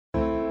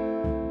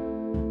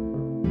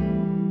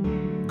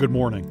good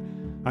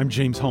morning. I'm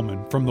James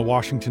Hohmann from The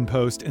Washington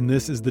Post, and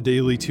this is the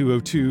Daily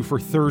 202 for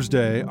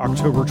Thursday,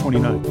 October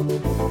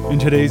 29th. In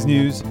today's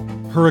news,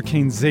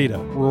 Hurricane Zeta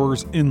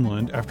roars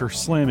inland after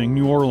slamming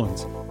New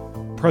Orleans.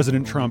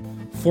 President Trump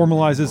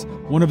formalizes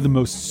one of the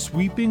most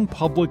sweeping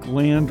public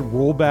land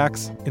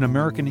rollbacks in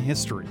American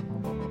history.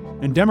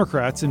 And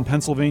Democrats in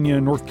Pennsylvania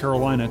and North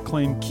Carolina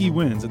claim key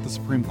wins at the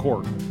Supreme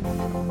Court.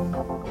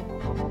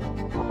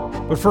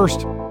 But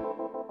first,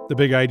 the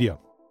big idea.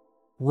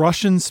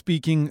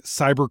 Russian-speaking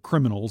cyber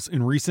criminals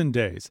in recent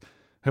days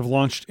have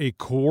launched a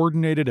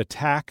coordinated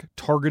attack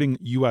targeting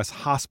U.S.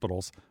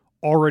 hospitals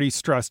already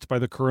stressed by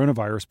the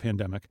coronavirus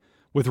pandemic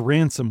with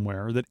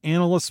ransomware that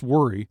analysts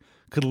worry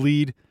could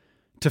lead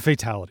to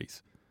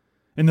fatalities.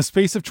 In the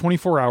space of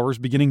 24 hours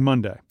beginning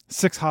Monday,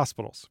 6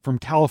 hospitals from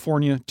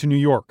California to New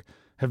York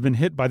have been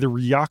hit by the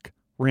Ryuk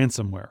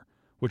ransomware,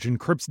 which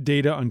encrypts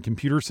data on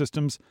computer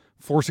systems,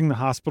 forcing the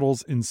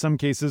hospitals, in some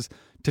cases,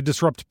 to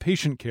disrupt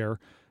patient care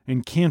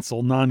and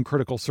cancel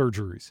non-critical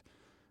surgeries.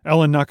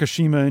 Ellen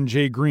Nakashima and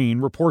Jay Green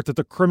report that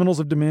the criminals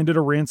have demanded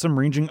a ransom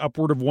ranging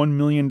upward of $1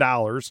 million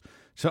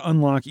to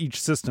unlock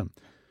each system,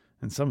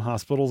 and some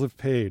hospitals have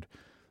paid.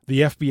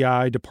 The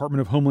FBI,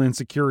 Department of Homeland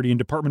Security, and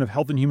Department of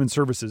Health and Human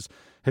Services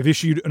have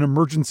issued an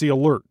emergency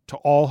alert to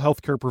all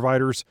healthcare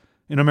providers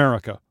in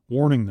America,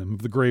 warning them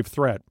of the grave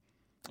threat.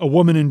 A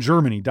woman in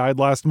Germany died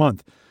last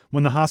month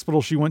when the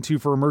hospital she went to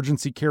for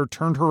emergency care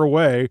turned her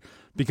away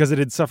because it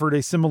had suffered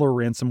a similar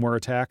ransomware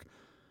attack.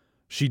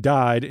 She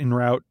died en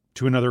route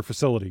to another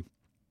facility.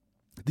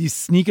 These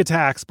sneak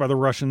attacks by the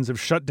Russians have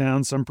shut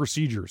down some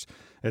procedures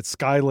at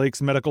Sky Lakes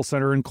Medical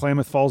Center in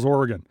Klamath Falls,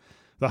 Oregon.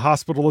 The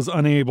hospital is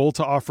unable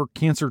to offer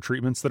cancer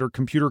treatments that are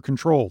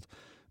computer-controlled.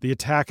 The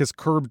attack has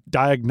curbed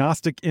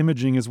diagnostic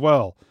imaging as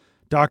well.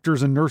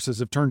 Doctors and nurses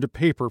have turned to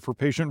paper for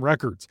patient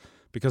records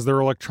because their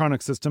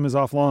electronic system is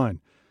offline.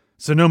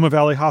 Sonoma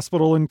Valley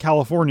Hospital in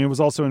California was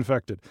also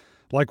infected.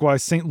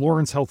 Likewise, St.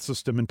 Lawrence Health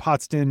System in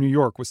Potsdam, New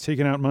York, was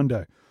taken out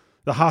Monday.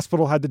 The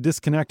hospital had to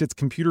disconnect its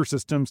computer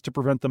systems to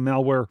prevent the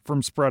malware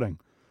from spreading.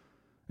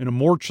 In a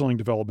more chilling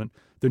development,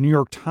 the New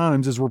York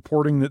Times is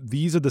reporting that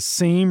these are the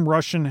same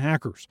Russian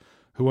hackers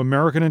who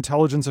American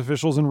intelligence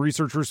officials and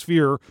researchers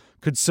fear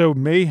could sow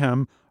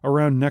mayhem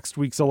around next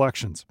week's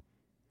elections.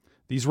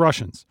 These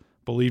Russians,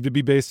 believed to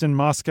be based in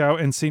Moscow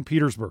and St.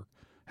 Petersburg,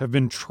 have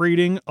been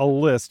trading a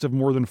list of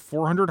more than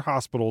 400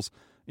 hospitals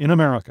in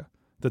America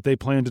that they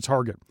plan to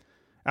target.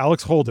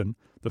 Alex Holden,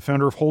 the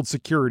founder of Hold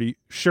Security,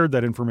 shared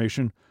that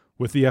information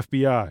with the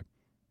FBI.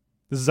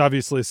 This is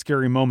obviously a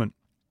scary moment.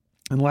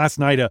 And last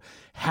night, a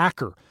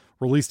hacker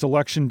released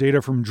election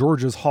data from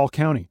Georgia's Hall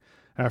County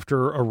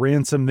after a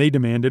ransom they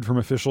demanded from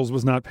officials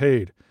was not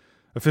paid.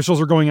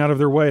 Officials are going out of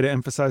their way to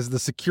emphasize the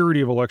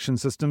security of election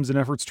systems in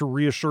efforts to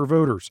reassure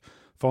voters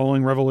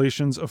following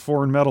revelations of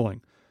foreign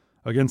meddling.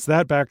 Against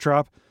that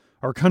backdrop,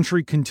 our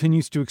country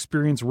continues to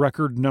experience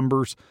record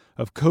numbers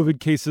of COVID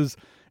cases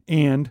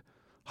and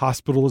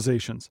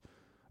hospitalizations.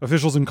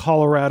 Officials in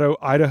Colorado,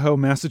 Idaho,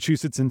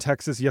 Massachusetts, and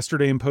Texas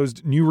yesterday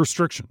imposed new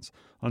restrictions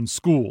on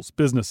schools,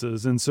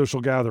 businesses, and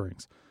social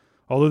gatherings.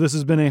 Although this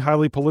has been a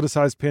highly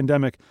politicized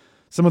pandemic,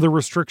 some of the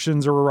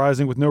restrictions are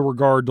arising with no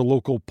regard to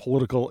local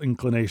political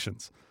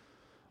inclinations.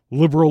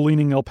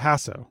 Liberal-leaning El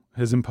Paso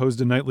has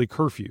imposed a nightly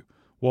curfew,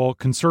 while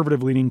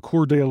conservative-leaning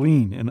Coeur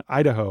d'Alene in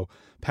Idaho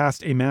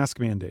passed a mask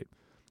mandate.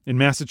 In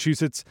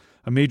Massachusetts,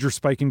 a major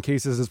spike in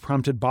cases has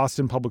prompted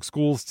Boston Public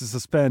Schools to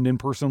suspend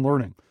in-person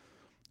learning.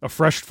 A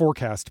fresh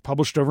forecast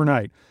published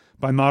overnight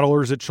by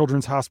modelers at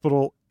Children's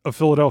Hospital of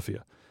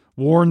Philadelphia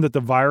warned that the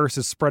virus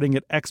is spreading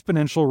at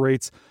exponential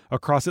rates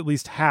across at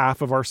least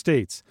half of our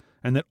states,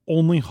 and that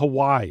only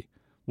Hawaii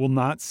will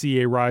not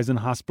see a rise in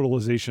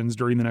hospitalizations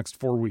during the next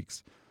 4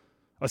 weeks.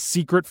 A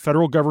secret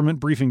federal government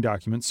briefing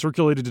document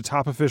circulated to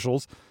top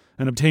officials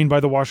and obtained by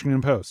the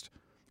Washington Post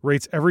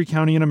rates every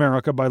county in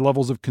America by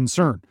levels of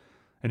concern,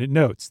 and it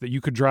notes that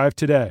you could drive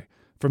today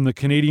from the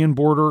Canadian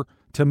border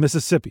to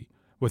Mississippi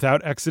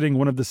without exiting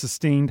one of the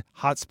sustained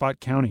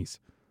hotspot counties.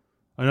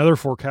 Another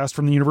forecast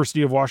from the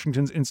University of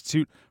Washington's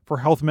Institute for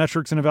Health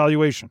Metrics and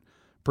Evaluation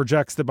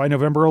projects that by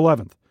November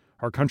 11th,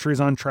 our country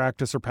is on track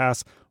to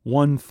surpass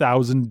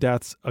 1,000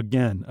 deaths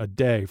again a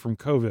day from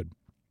COVID.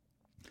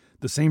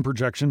 The same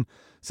projection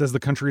says the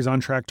country is on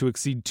track to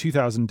exceed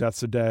 2,000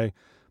 deaths a day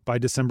by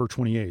December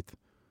 28th.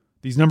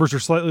 These numbers are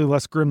slightly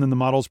less grim than the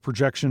model's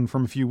projection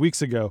from a few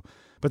weeks ago,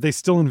 but they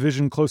still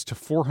envision close to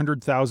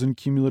 400,000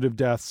 cumulative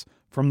deaths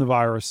from the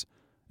virus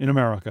in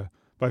America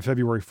by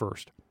February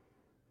 1st.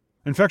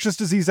 Infectious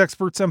disease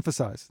experts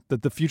emphasize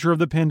that the future of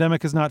the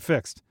pandemic is not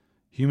fixed.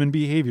 Human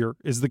behavior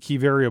is the key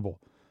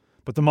variable.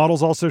 But the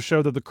models also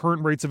show that the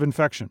current rates of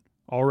infection,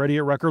 already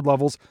at record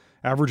levels,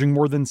 averaging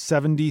more than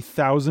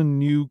 70,000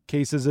 new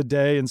cases a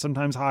day and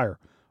sometimes higher,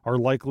 are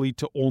likely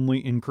to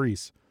only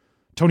increase.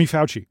 Tony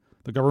Fauci,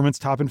 the government's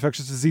top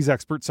infectious disease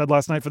expert, said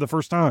last night for the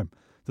first time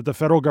that the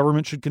federal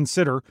government should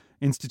consider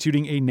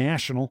instituting a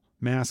national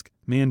mask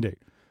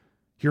mandate.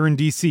 Here in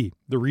D.C.,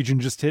 the region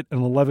just hit an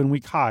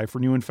 11-week high for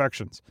new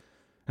infections.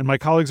 And my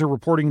colleagues are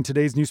reporting in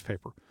today's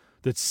newspaper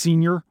that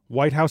senior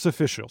White House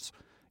officials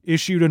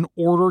issued an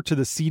order to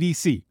the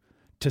CDC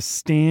to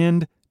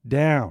stand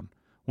down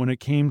when it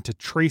came to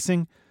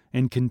tracing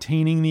and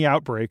containing the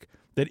outbreak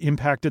that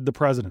impacted the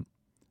president.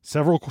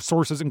 Several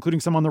sources, including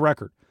some on the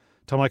record,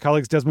 tell my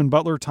colleagues Desmond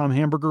Butler, Tom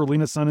Hamburger,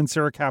 Lena Sun, and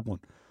Sarah Kaplan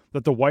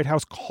that the White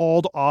House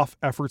called off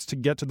efforts to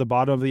get to the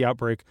bottom of the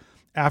outbreak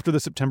after the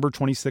September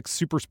 26th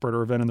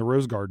superspreader event in the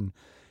Rose Garden,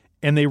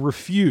 and they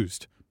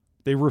refused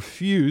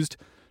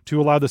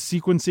to allow the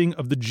sequencing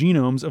of the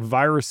genomes of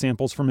virus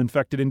samples from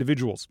infected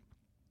individuals.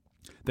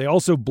 They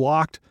also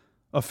blocked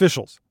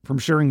officials from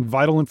sharing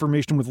vital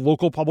information with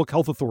local public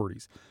health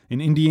authorities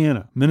in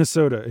Indiana,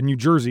 Minnesota, and New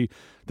Jersey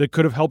that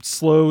could have helped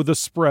slow the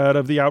spread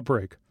of the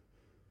outbreak.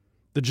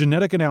 The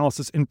genetic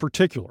analysis in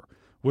particular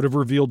would have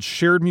revealed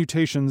shared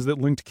mutations that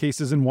linked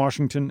cases in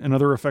Washington and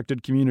other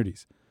affected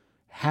communities.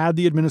 Had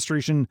the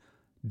administration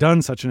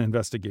done such an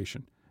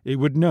investigation, it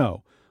would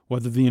know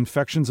whether the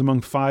infections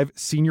among 5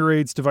 senior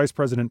aides to Vice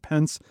President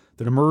Pence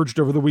that emerged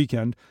over the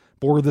weekend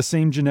bore the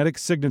same genetic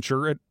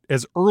signature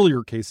as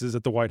earlier cases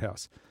at the White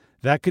House.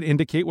 That could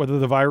indicate whether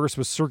the virus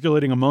was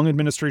circulating among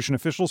administration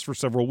officials for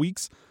several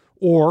weeks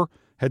or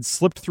had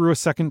slipped through a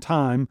second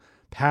time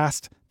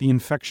past the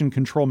infection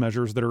control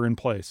measures that are in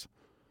place.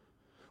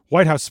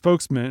 White House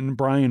spokesman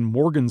Brian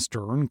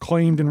Morgenstern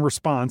claimed in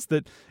response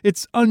that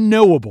it's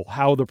unknowable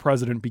how the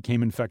president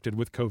became infected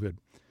with COVID.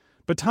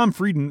 But Tom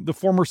Frieden, the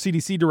former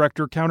CDC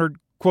director, countered,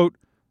 quote,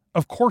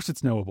 "Of course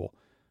it's knowable.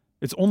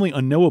 It's only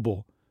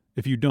unknowable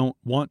if you don't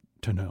want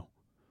to know."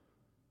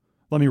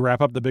 Let me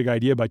wrap up the big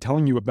idea by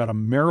telling you about a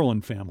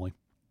Maryland family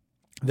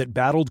that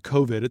battled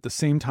COVID at the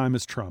same time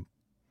as Trump.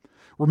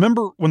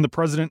 Remember when the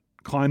president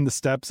climbed the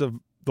steps of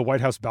the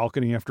White House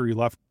balcony after he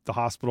left the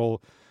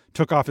hospital,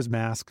 took off his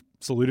mask,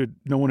 saluted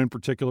no one in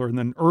particular, and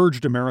then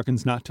urged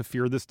Americans not to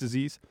fear this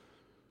disease?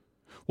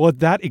 Well, at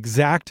that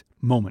exact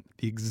moment,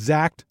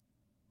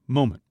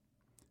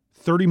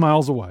 30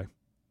 miles away,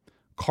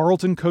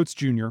 Carlton Coates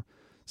Jr.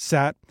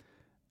 sat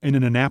in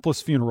an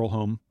Annapolis funeral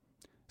home,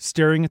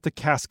 staring at the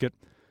casket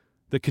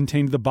that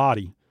contained the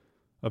body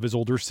of his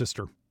older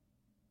sister.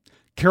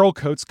 Carol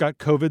Coates got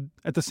COVID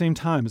at the same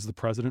time as the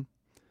president,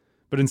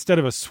 but instead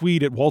of a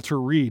suite at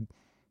Walter Reed,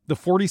 the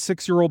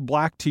 46-year-old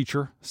black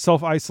teacher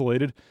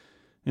self-isolated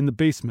in the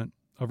basement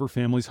of her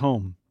family's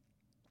home.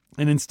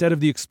 And instead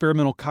of the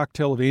experimental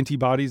cocktail of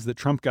antibodies that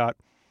Trump got,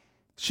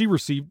 she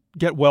received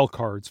get-well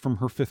cards from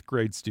her 5th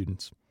grade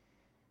students.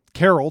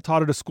 Carol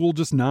taught at a school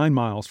just 9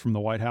 miles from the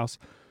White House,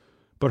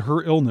 but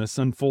her illness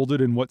unfolded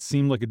in what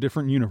seemed like a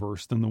different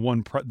universe than the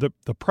one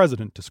the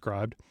president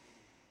described.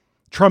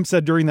 Trump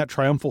said during that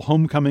triumphal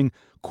homecoming,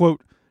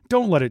 quote,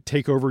 "Don't let it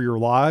take over your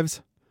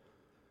lives."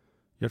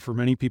 Yet for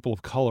many people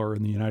of color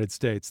in the United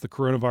States, the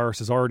coronavirus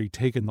has already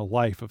taken the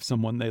life of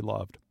someone they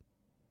loved.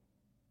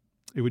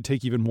 It would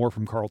take even more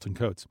from Carlton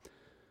Coates.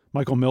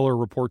 Michael Miller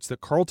reports that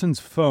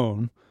Carlton's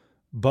phone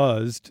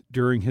buzzed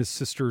during his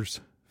sister's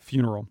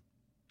funeral,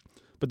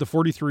 but the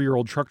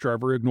 43-year-old truck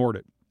driver ignored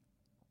it.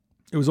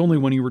 It was only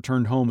when he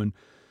returned home and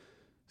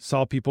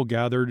saw people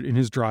gathered in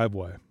his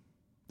driveway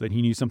that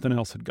he knew something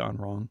else had gone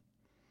wrong.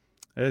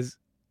 As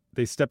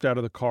they stepped out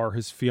of the car,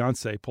 his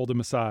fiancée pulled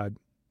him aside,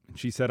 and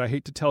she said, "I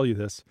hate to tell you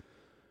this,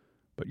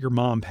 but your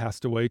mom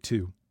passed away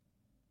too."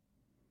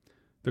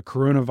 The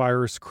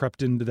coronavirus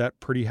crept into that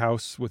pretty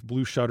house with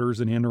blue shutters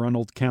in Anne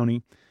Arundel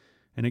County,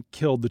 and it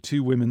killed the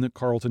 2 women that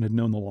Carlton had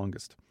known the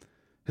longest.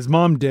 His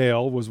mom,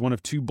 Dale, was one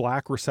of 2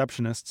 black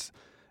receptionists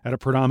at a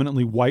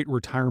predominantly white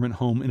retirement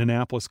home in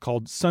Annapolis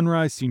called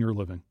Sunrise Senior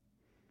Living.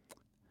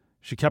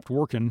 She kept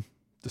working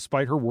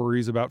despite her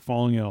worries about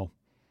falling ill.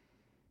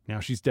 Now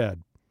she's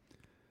dead.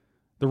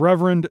 The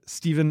Reverend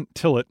Stephen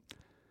Tillett,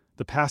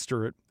 the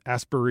pastor at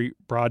Asbury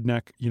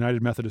Broadneck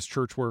United Methodist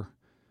Church, where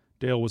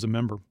Dale was a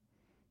member,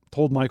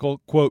 told Michael,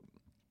 quote,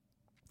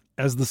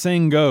 "As the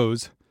saying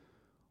goes,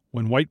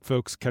 when white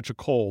folks catch a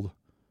cold,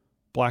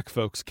 black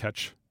folks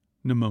catch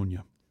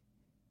pneumonia."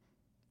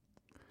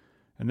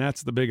 And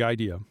that's the big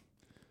idea.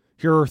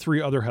 Here are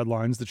 3 other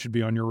headlines that should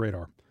be on your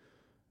radar.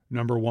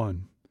 Number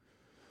 1,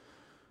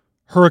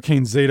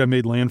 Hurricane Zeta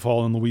made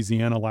landfall in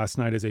Louisiana last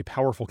night as a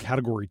powerful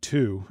Category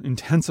 2,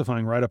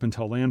 intensifying right up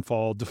until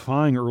landfall,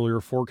 defying earlier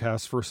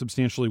forecasts for a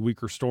substantially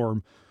weaker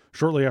storm.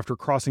 Shortly after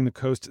crossing the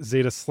coast,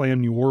 Zeta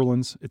slammed New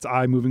Orleans, its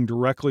eye moving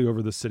directly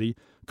over the city,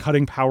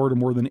 cutting power to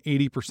more than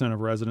 80%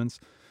 of residents.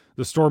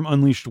 The storm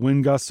unleashed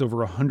wind gusts over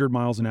 100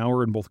 miles an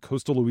hour in both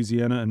coastal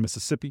Louisiana and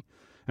Mississippi,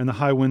 and the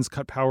high winds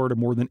cut power to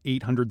more than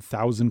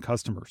 800,000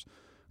 customers.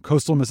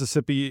 Coastal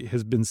Mississippi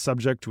has been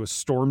subject to a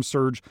storm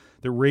surge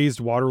that raised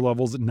water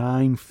levels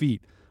 9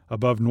 feet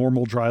above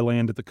normal dry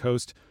land at the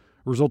coast,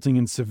 resulting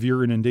in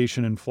severe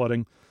inundation and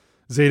flooding.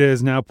 Zeta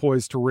is now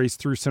poised to race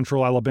through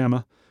central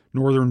Alabama,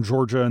 northern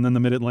Georgia, and then the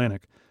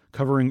mid-Atlantic,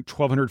 covering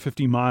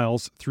 1,250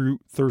 miles through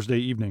Thursday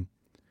evening.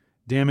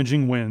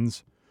 Damaging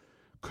winds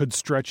could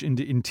stretch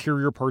into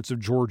interior parts of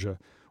Georgia,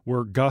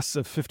 where gusts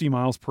of 50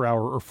 miles per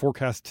hour are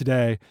forecast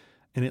today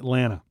in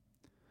Atlanta.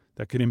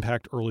 That could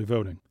impact early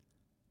voting.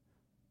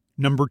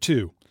 Number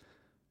 2,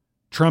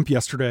 Trump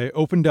yesterday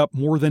opened up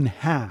more than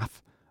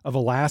half of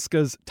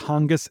Alaska's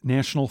Tongass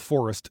National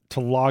Forest to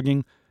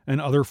logging and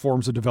other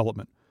forms of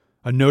development.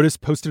 A notice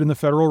posted in the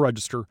Federal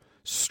Register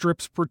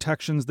strips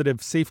protections that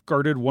have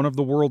safeguarded one of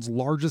the world's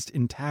largest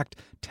intact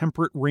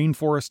temperate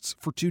rainforests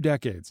for 2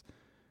 decades.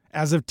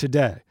 As of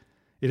today,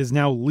 it is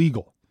now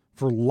legal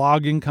for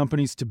logging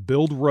companies to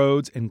build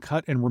roads and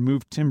cut and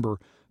remove timber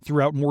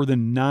throughout more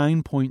than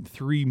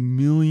 9.3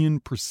 million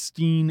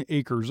pristine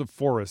acres of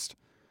forest.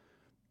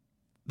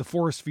 The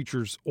forest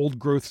features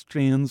old-growth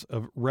stands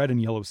of red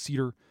and yellow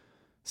cedar,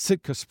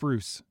 Sitka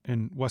spruce,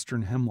 and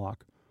western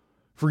hemlock.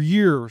 For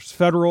years,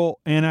 federal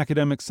and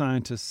academic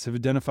scientists have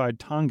identified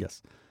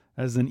Tongass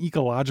as an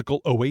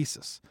ecological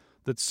oasis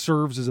that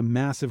serves as a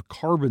massive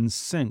carbon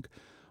sink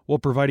while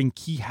providing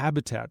key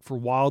habitat for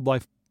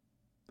wildlife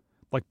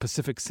like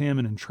Pacific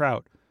salmon and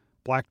trout,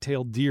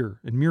 black-tailed deer,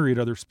 and myriad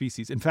other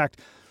species. In fact,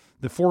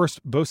 the forest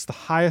boasts the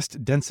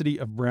highest density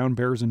of brown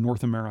bears in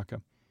North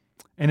America.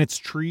 And its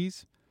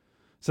trees,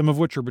 some of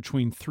which are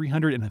between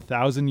 300 and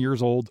 1,000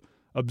 years old,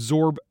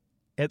 absorb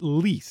at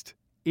least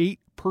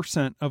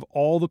 8% of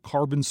all the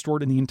carbon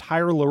stored in the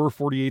entire lower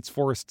 48's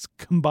forests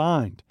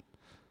combined.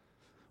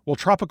 While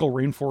tropical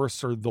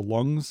rainforests are the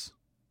lungs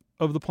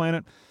of the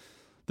planet,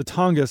 the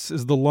Tongass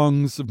is the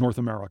lungs of North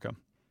America.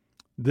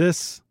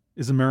 This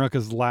is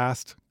America's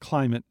last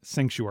climate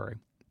sanctuary.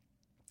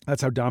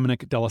 That's how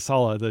Dominic De La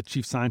Sala, the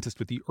chief scientist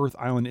with the Earth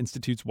Island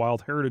Institute's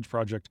Wild Heritage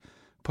Project,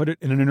 put it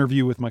in an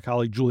interview with my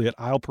colleague Juliet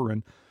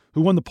Eilperin,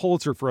 who won the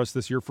Pulitzer for us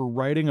this year for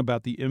writing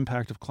about the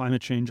impact of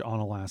climate change on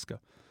Alaska.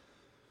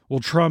 Well,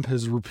 Trump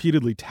has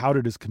repeatedly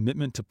touted his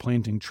commitment to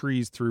planting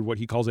trees through what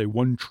he calls a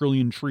 1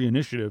 trillion tree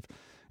initiative,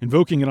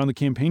 invoking it on the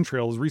campaign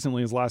trail as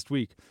recently as last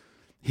week.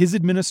 His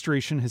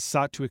administration has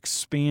sought to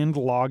expand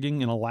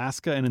logging in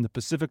Alaska and in the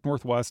Pacific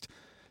Northwest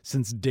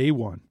since day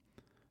one.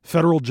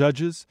 Federal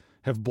judges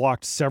have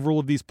blocked several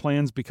of these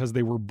plans because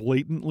they were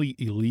blatantly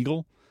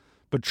illegal,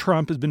 but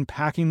Trump has been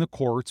packing the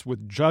courts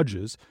with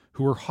judges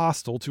who are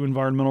hostile to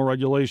environmental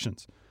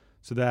regulations,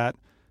 so that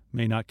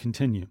may not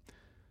continue.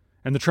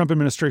 And the Trump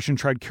administration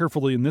tried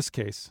carefully in this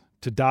case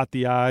to dot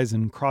the I's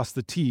and cross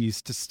the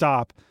T's to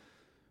stop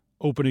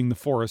opening the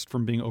forest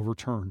from being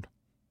overturned.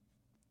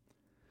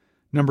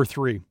 Number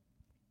 3.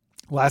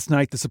 Last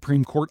night, the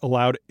Supreme Court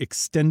allowed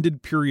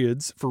extended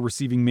periods for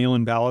receiving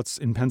mail-in ballots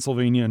in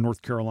Pennsylvania and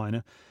North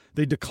Carolina.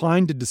 They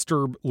declined to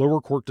disturb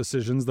lower court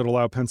decisions that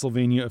allow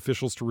Pennsylvania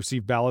officials to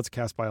receive ballots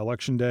cast by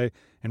Election Day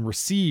and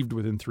received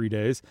within 3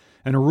 days,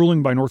 and a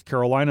ruling by North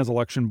Carolina's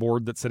election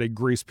board that set a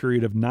grace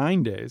period of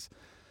 9 days.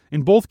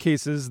 In both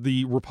cases,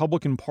 the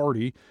Republican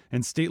Party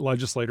and state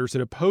legislators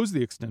had opposed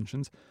the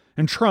extensions,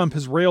 and Trump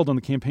has railed on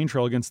the campaign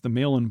trail against the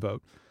mail-in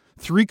vote.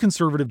 3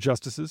 conservative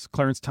justices,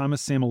 Clarence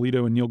Thomas, Sam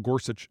Alito, and Neil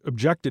Gorsuch,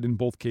 objected in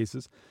both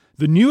cases.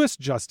 The newest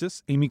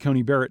justice, Amy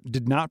Coney Barrett,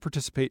 did not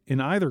participate in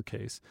either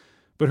case,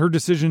 but her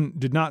decision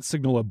did not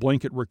signal a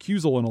blanket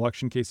recusal in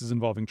election cases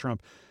involving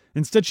Trump.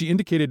 Instead, she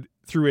indicated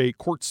through a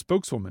court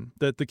spokeswoman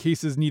that the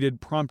cases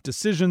needed prompt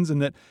decisions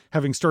and that,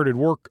 having started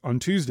work on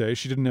Tuesday,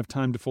 she didn't have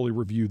time to fully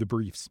review the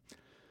briefs.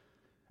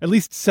 At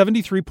least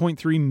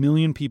 73.3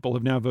 million people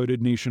have now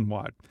voted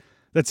nationwide.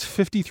 That's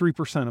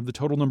 53% of the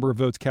total number of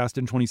votes cast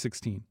in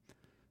 2016.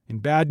 In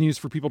bad news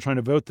for people trying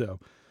to vote, though,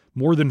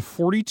 more than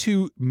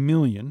 42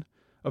 million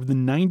of the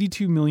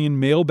 92 million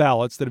mail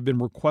ballots that have been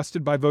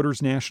requested by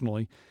voters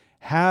nationally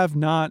have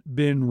not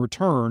been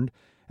returned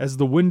as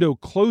the window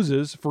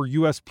closes for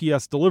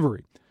USPS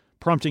delivery,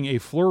 prompting a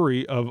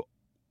flurry of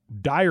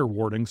dire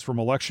warnings from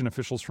election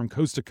officials from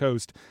coast to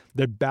coast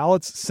that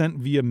ballots sent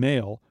via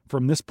mail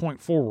from this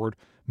point forward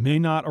may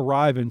not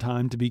arrive in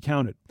time to be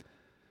counted.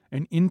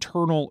 And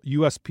internal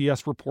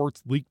USPS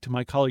reports leaked to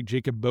my colleague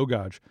Jacob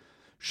Bogaj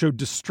showed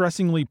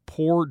distressingly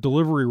poor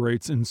delivery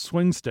rates in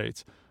swing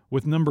states,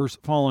 with numbers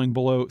falling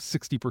below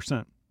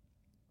 60%.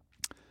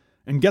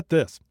 And get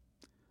this,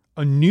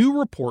 a new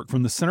report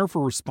from the Center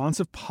for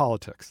Responsive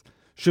Politics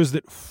shows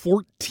that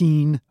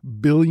 $14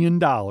 billion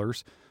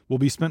will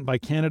be spent by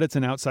candidates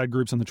and outside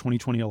groups on the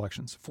 2020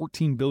 elections.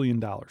 $14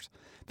 billion.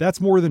 That's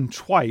more than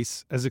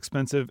twice as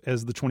expensive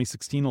as the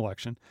 2016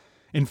 election.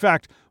 In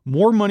fact,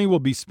 more money will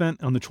be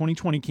spent on the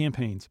 2020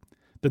 campaigns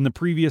than the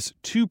previous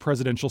 2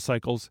 presidential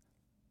cycles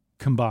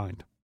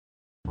combined.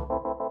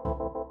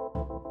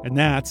 And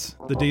that's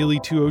the Daily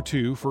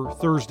 202 for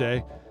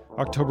Thursday,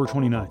 October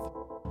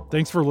 29th.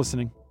 Thanks for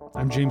listening.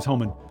 I'm James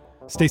Hillman.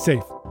 Stay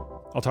safe.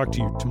 I'll talk to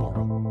you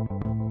tomorrow.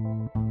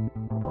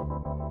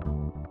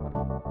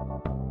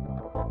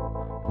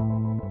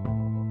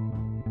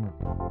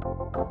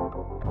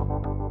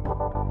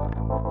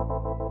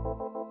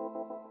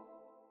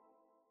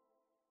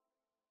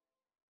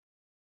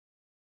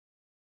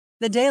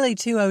 The Daily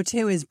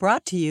 202 is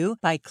brought to you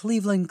by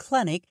Cleveland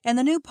Clinic and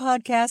the new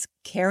podcast,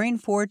 Caring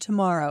for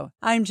Tomorrow.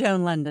 I'm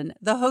Joan London,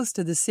 the host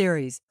of the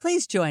series.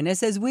 Please join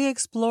us as we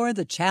explore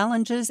the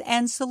challenges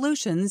and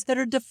solutions that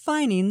are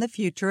defining the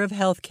future of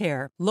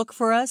healthcare. Look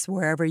for us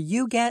wherever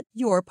you get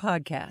your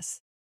podcasts.